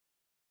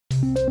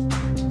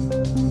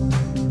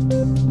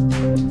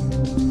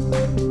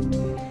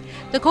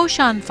The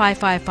COCHON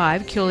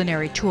 555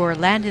 culinary tour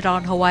landed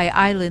on Hawaii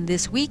Island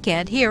this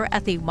weekend here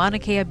at the Mauna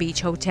Kea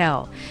Beach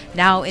Hotel.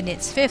 Now in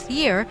its 5th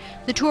year,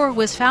 the tour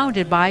was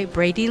founded by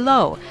Brady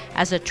Lowe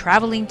as a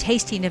traveling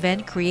tasting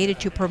event created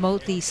to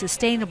promote the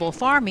sustainable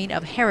farming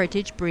of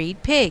heritage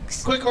breed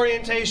pigs. Quick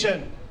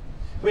orientation.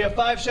 We have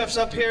 5 chefs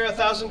up here,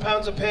 1,000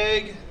 pounds of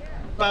pig,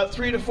 about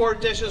 3 to 4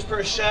 dishes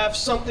per chef,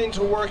 something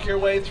to work your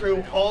way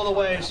through all the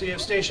way. So you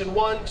have station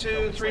 1,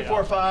 2, 3,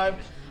 4, 5.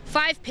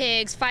 5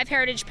 pigs, 5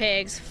 heritage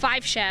pigs,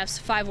 5 chefs,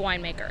 5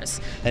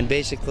 winemakers. And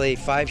basically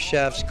 5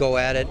 chefs go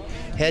at it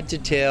head to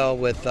tail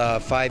with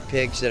 5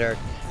 pigs that are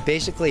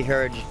basically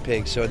heritage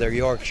pigs. So they're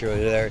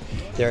Yorkshire,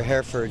 they're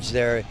Herefords,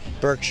 they're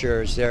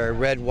Berkshires, they're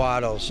Red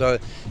Wattles. So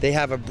they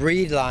have a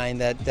breed line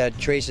that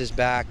traces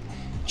back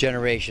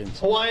generations.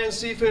 Hawaiian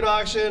seafood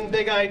auction,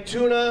 big-eyed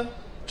tuna,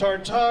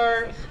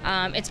 tartare.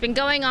 It's been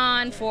going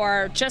on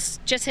for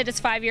just hit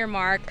its 5-year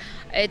mark.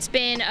 It's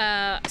been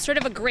sort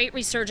of a great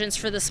resurgence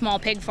for the small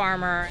pig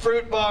farmer.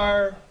 Fruit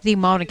bar. The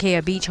Mauna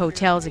Kea Beach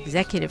Hotel's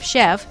executive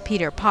chef,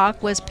 Peter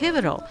Pahk, was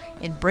pivotal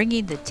in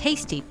bringing the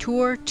tasty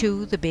tour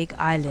to the Big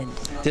Island.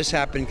 This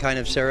happened kind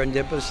of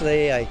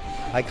serendipitously.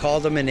 I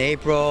called him in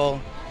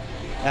April,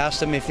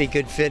 asked him if he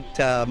could fit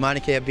Mauna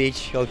Kea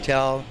Beach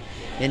Hotel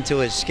into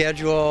his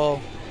schedule,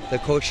 the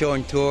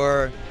COCHON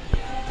tour,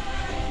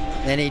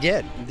 and he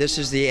did. This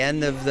is the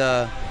end of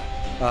the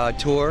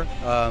tour,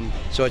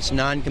 so it's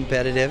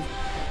non-competitive.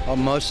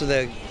 Most of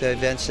the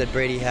events that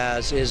Brady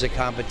has is a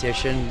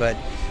competition, but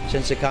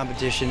since the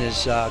competition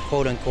is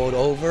quote-unquote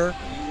over,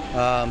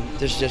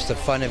 this is just a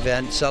fun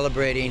event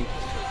celebrating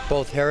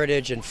both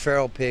heritage and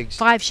feral pigs.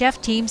 5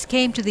 chef teams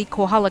came to the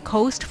Kohala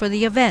Coast for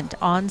the event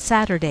on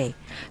Saturday.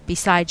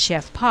 Besides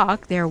Chef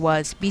Pahk, there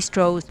was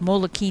Bistro's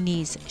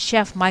Molokini's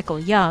Chef Michael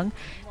Young,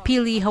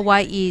 Pili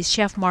Hawaii's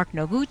Chef Mark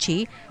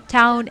Noguchi,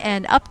 Town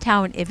and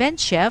Uptown event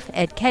chef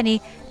Ed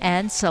Kenney,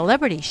 and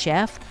celebrity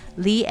chef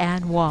Lee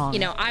Ann Wong. You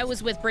know, I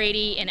was with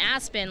Brady in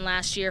Aspen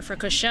last year for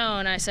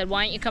COCHON. I said,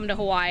 why don't you come to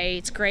Hawaii?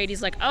 It's great.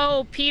 He's like,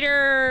 oh,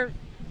 Peter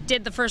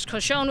did the first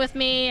COCHON with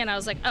me. And I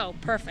was like, oh,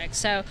 perfect.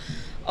 So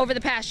over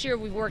the past year,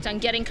 we've worked on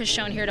getting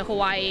COCHON here to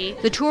Hawaii.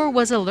 The tour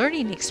was a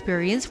learning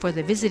experience for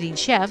the visiting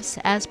chefs,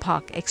 as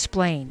Pahk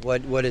explained.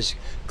 What is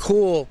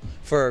cool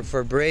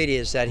for Brady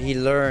is that he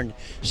learned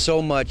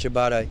so much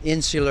about an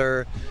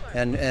insular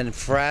and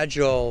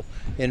fragile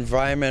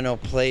environmental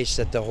place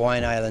that the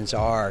Hawaiian Islands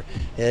are.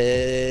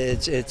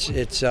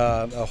 It's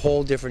a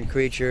whole different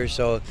creature,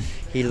 so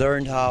he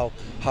learned how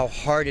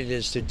hard it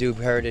is to do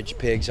heritage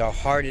pigs, how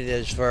hard it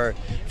is for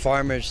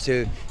farmers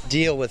to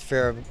deal with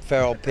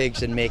feral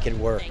pigs and make it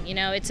work. You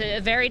know, it's a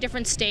very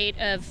different state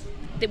of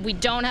that. We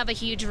don't have a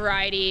huge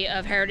variety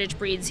of heritage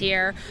breeds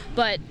here,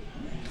 but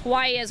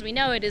Hawaii, as we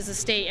know it, is a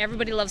state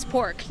everybody loves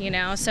pork, you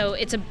know, so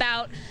it's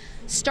about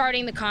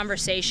starting the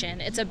conversation.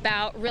 It's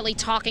about really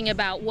talking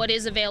about what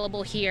is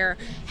available here,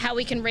 how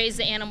we can raise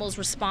the animals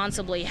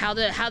responsibly, how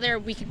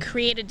we could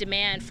create a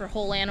demand for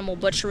whole animal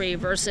butchery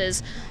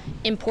versus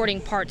importing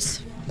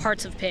parts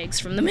of pigs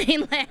from the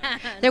mainland.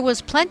 There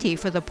was plenty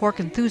for the pork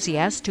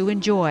enthusiasts to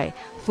enjoy.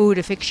 Food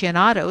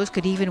aficionados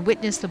could even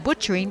witness the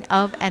butchering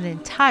of an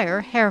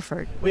entire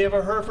Hereford. We have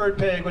a Hereford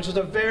pig, which is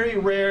a very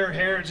rare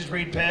heritage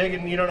breed pig,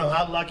 and you don't know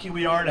how lucky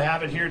we are to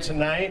have it here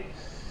tonight.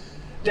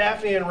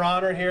 Daphne and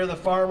Ron are here, the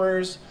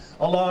farmers,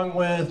 along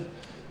with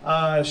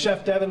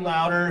Chef Devin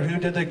Lowder, who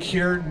did the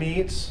cured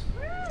meats.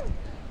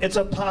 It's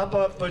a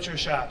pop-up butcher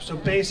shop, so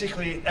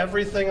basically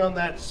everything on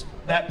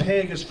that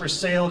pig is for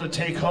sale to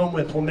take home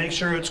with. We'll make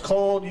sure it's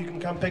cold, you can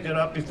come pick it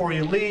up before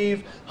you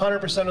leave.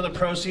 100% of the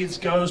proceeds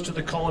goes to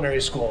the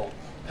culinary school,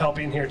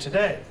 helping here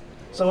today.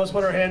 So let's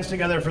put our hands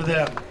together for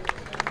them.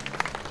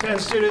 10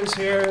 students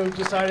here who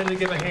decided to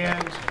give a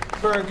hand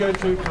for a good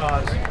food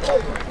cause.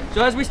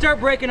 So as we start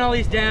breaking all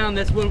these down,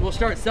 that's when we'll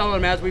start selling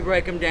them as we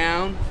break them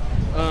down.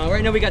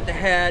 Right now we got the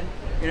head.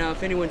 You know,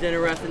 if anyone's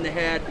interested in the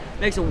head,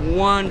 makes a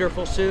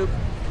wonderful soup.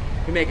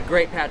 You can make a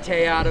great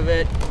pate out of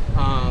it.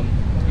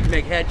 You can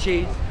make head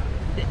cheese.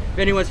 If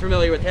anyone's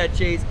familiar with head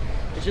cheese,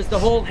 it's just the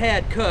whole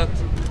head cooked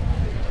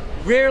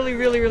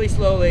really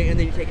slowly, and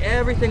then you take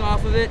everything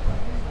off of it,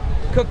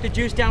 cook the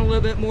juice down a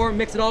little bit more,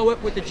 mix it all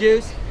up with the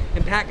juice,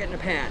 and pack it in a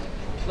pan.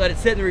 Let it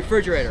sit in the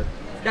refrigerator.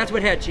 That's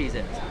what head cheese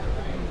is.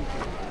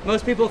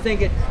 Most people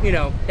think it, you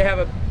know,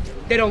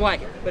 they don't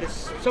like it, but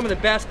it's some of the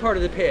best part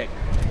of the pig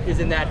is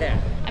in that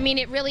head. I mean,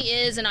 it really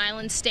is an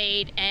island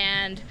state,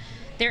 and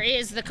there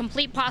is the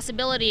complete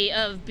possibility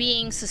of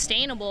being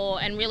sustainable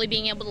and really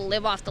being able to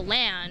live off the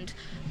land.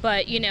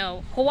 But, you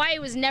know, Oahu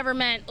was never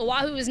meant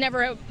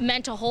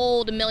to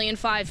hold 1.5 million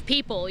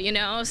people, you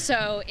know?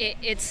 So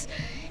it's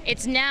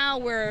now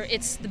where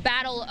it's the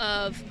battle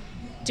of,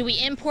 do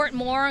we import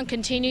more and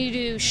continue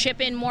to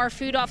ship in more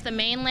food off the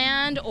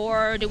mainland,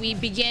 or do we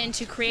begin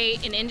to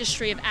create an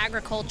industry of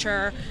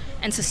agriculture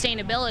and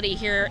sustainability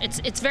here?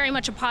 It's very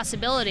much a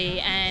possibility,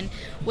 and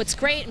what's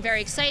great and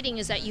very exciting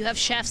is that you have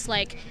chefs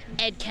like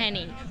Ed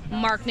Kenney,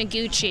 Mark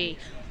Noguchi,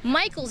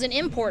 Michael's an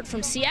import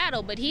from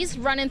Seattle, but he's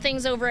running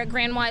things over at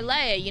Grand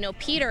Wailea. You know,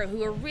 Peter,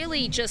 who are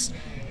really just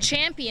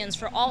champions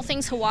for all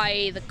things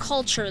Hawaii, the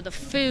culture, the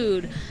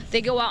food. They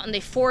go out and they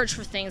forage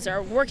for things.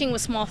 They're working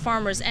with small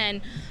farmers.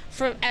 And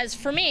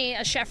for me,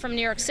 a chef from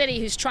New York City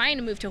who's trying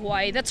to move to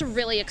Hawaii, that's a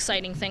really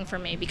exciting thing for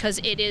me because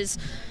it is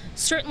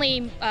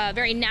certainly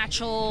very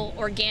natural,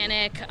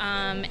 organic,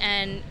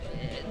 and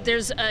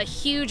there's a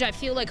huge, I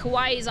feel like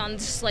Hawaii is on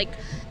this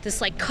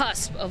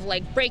cusp of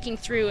like breaking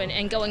through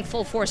and going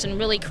full force and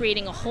really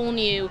creating a whole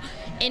new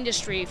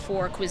industry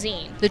for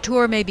cuisine. The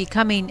tour may be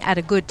coming at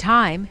a good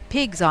time.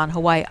 Pigs on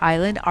Hawaii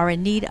Island are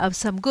in need of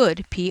some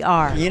good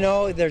PR. You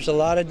know, there's a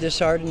lot of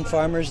disheartened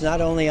farmers,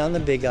 not only on the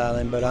Big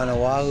Island, but on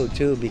Oahu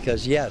too,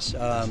 because yes,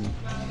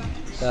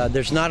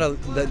 there's not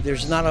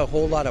a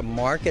whole lot of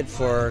market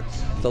for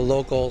the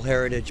local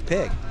heritage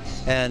pig.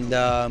 And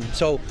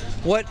so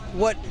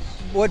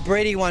what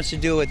Brady wants to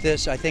do with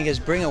this, I think, is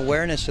bring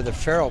awareness to the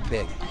feral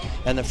pig.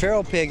 And the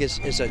feral pig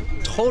is a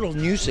total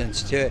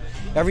nuisance to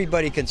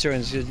everybody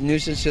concerned. It's a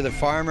nuisance to the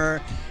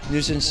farmer,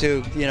 nuisance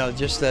to, you know,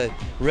 just the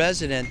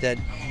resident that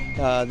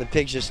the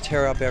pigs just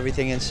tear up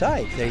everything in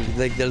sight.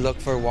 They look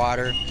for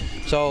water.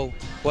 So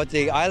what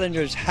the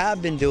islanders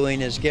have been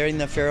doing is getting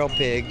the feral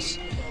pigs,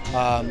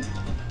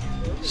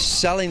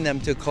 selling them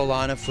to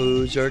Kolana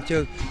Foods or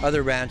to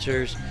other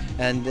ranchers,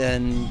 and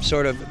then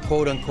sort of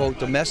quote-unquote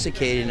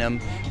domesticating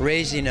them,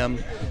 raising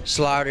them,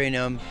 slaughtering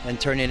them,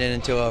 and turning it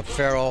into a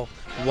feral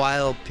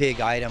wild pig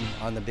item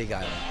on the Big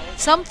Island.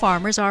 Some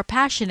farmers are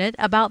passionate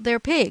about their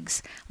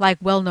pigs, like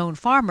well-known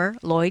farmer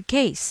Lloyd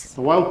Case.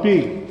 The wild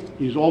pig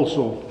is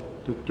also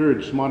the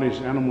third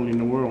smartest animal in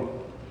the world.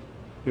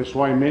 That's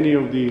why many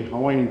of the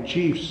Hawaiian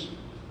chiefs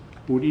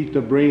would eat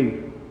the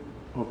brain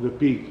of the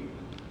pig,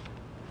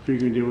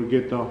 figuring they would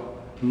get the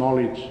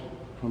knowledge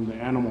from the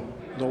animal.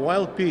 The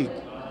wild pig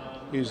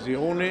is the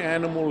only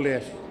animal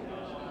left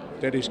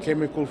that is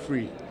chemical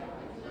free.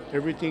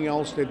 Everything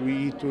else that we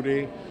eat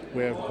today,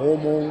 we have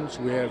hormones,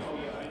 we have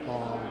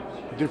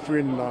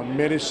different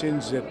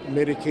medicines that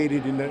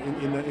medicated in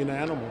an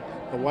animal.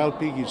 The wild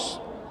pig is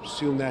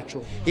still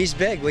natural. He's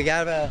big. We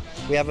have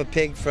a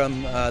pig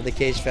from the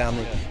Case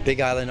family, Big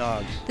Island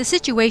hogs. The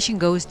situation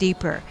goes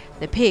deeper.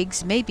 The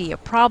pigs may be a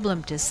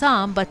problem to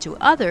some, but to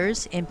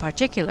others, in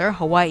particular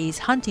Hawaii's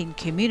hunting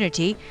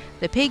community,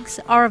 the pigs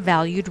are a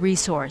valued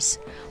resource.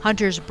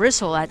 Hunters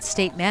bristle at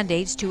state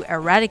mandates to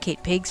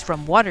eradicate pigs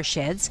from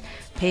watersheds.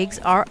 Pigs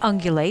are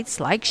ungulates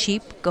like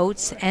sheep,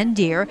 goats, and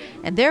deer,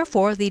 and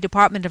therefore the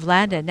Department of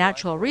Land and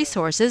Natural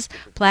Resources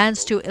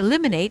plans to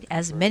eliminate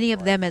as many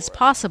of them as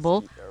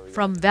possible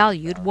from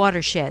valued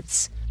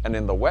watersheds. And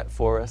in the wet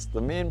forest,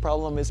 the main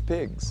problem is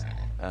pigs.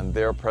 And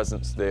their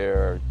presence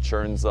there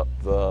churns up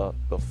the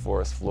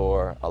forest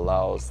floor,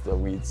 allows the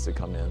weeds to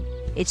come in.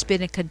 It's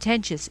been a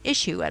contentious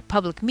issue at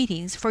public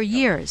meetings for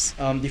years.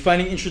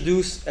 Defining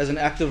introduce as an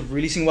act of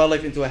releasing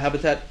wildlife into a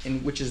habitat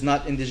which is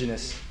not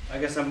indigenous. I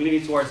guess I'm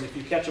leaning towards if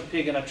you catch a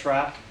pig in a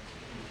trap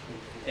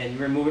and you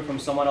remove it from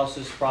someone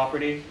else's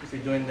property, if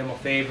you're doing them a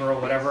favor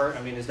or whatever,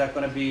 I mean, is that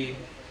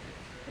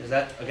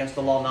against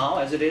the law now,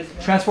 as it is?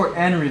 Transport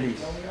and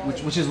release,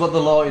 which is what the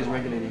law is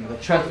regulating.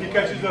 If he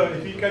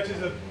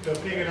catches a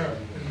pig in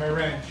my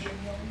ranch,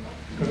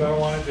 because I don't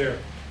want it there,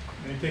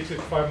 and he takes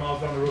it 5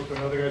 miles down the road to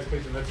another guy's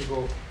place and lets it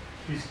go,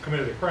 he's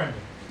committed a crime.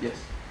 Yes.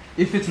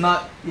 If it's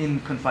not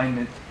in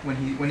confinement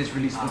when it's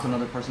released into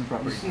another person's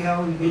property. See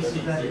how he gets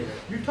that?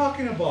 You're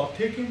talking about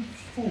taking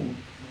food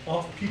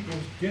off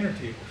people's dinner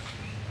tables.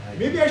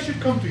 Maybe I should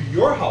come to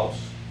your house,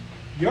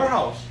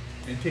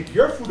 and take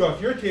your food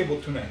off your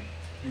table tonight.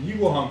 And you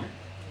go hungry,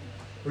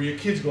 or your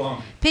kids go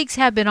hungry. Pigs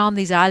have been on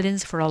these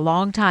islands for a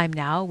long time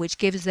now, which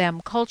gives them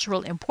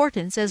cultural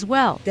importance as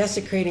well.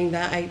 Desecrating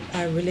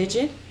our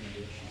religion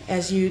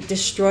as you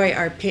destroy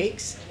our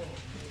pigs.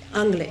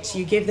 Ungulates,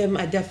 you give them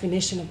a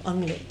definition of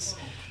ungulates.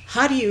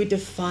 How do you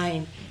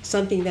define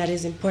something that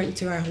is important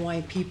to our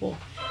Hawaiian people?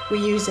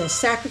 We use a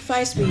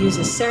sacrifice, we use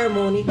a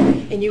ceremony,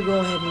 and you go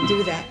ahead and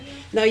do that.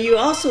 Now you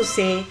also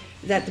say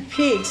that the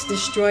pigs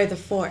destroy the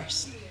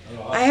forest.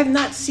 I have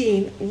not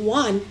seen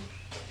one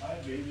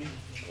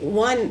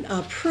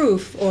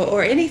proof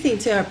or anything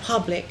to our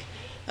public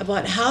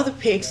about how the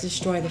pigs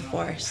destroy the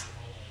forest.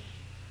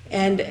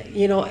 And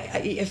you know,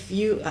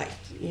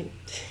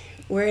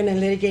 we're in a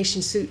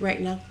litigation suit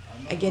right now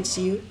against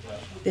you,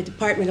 the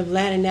Department of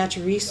Land and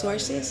Natural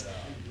Resources,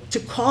 to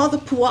call the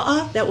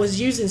pua'a that was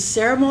used in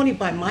ceremony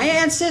by my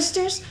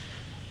ancestors.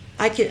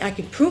 I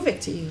can prove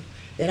it to you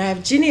that I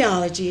have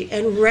genealogy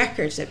and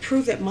records that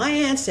prove that my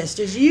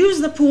ancestors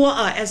used the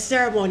pua'a as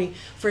ceremony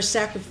for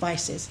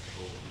sacrifices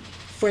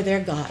for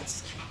their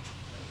gods.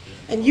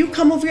 And you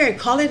come over here and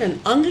call it an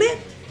ungulate?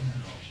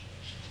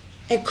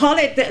 And call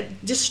it the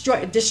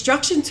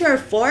destruction to our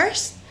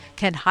forest?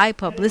 Can high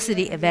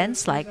publicity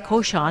events like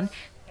COCHON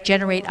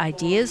generate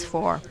ideas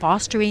for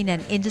fostering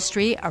an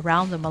industry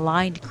around the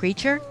maligned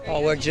creature?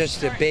 Oh, we're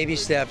just baby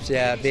steps,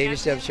 baby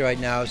steps right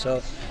now.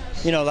 So,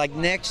 you know, like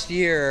next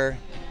year,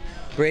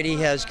 Brady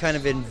has kind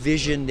of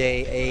envisioned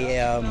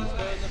a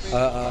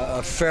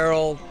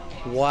feral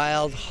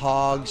wild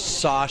hog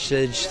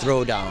sausage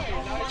throwdown.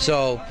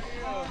 So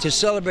to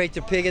celebrate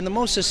the pig, and the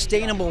most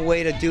sustainable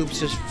way to do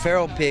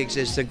feral pigs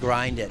is to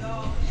grind it.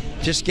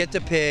 Just get the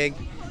pig,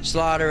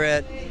 slaughter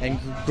it, and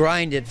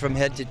grind it from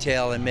head to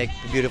tail and make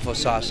beautiful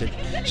sausage.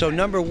 So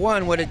number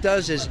one, what it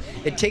does is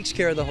it takes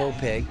care of the whole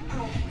pig.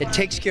 It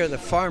takes care of the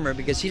farmer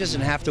because he doesn't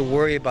have to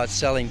worry about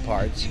selling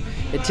parts.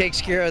 It takes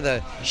care of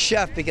the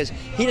chef because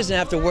he doesn't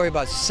have to worry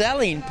about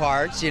selling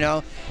parts, you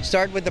know.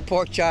 Start with the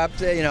pork chop,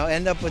 you know,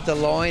 end up with the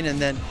loin, and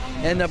then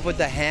end up with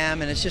the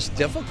ham, and it's just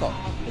difficult.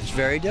 It's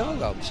very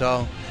difficult.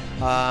 So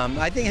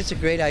I think it's a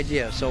great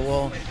idea, so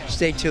we'll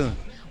stay tuned.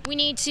 We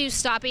need to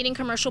stop eating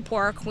commercial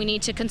pork. We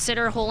need to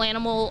consider whole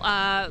animal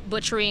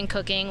butchery and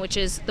cooking, which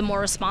is the more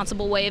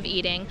responsible way of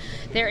eating.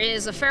 There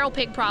is a feral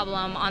pig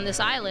problem on this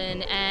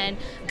island, and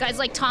guys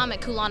like Tom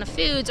at Kulana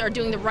Foods are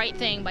doing the right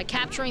thing by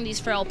capturing these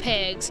feral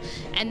pigs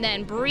and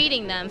then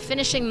breeding them,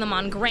 finishing them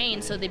on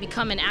grain so they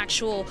become an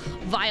actual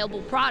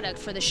viable product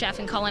for the chef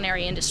and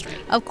culinary industry.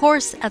 Of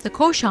course, at the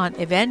COCHON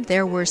event,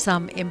 there were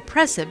some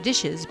impressive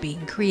dishes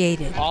being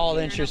created. All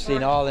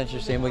interesting, all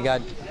interesting. We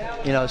got,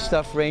 you know,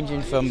 stuff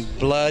ranging from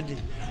blood,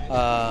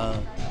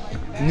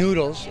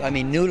 noodles,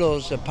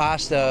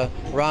 pasta,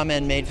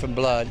 ramen made from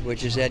blood,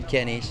 which is Ed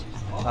Kenney's,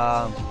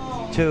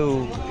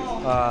 to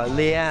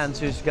Leanne's,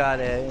 who's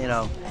got a, you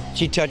know,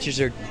 she touches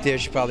her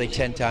dish probably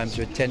 10 times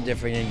with 10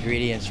 different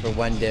ingredients for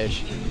one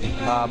dish.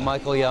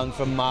 Michael Young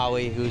from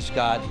Maui, who's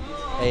got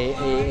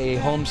a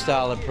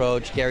home-style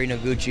approach. Gary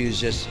Noguchi, who's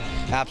just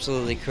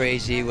absolutely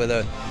crazy with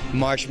a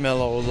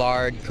marshmallow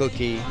lard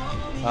cookie.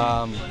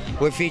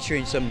 We're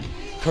featuring some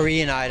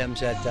Korean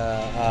items at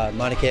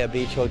Mauna Kea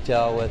Beach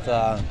Hotel with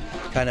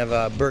kind of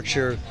a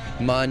Berkshire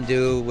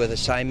mandu with a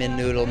Simon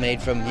noodle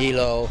made from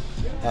hilo,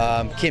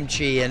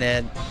 kimchi in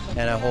it,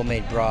 and a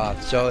homemade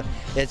broth. So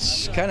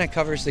it's kind of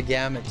covers the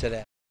gamut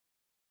today.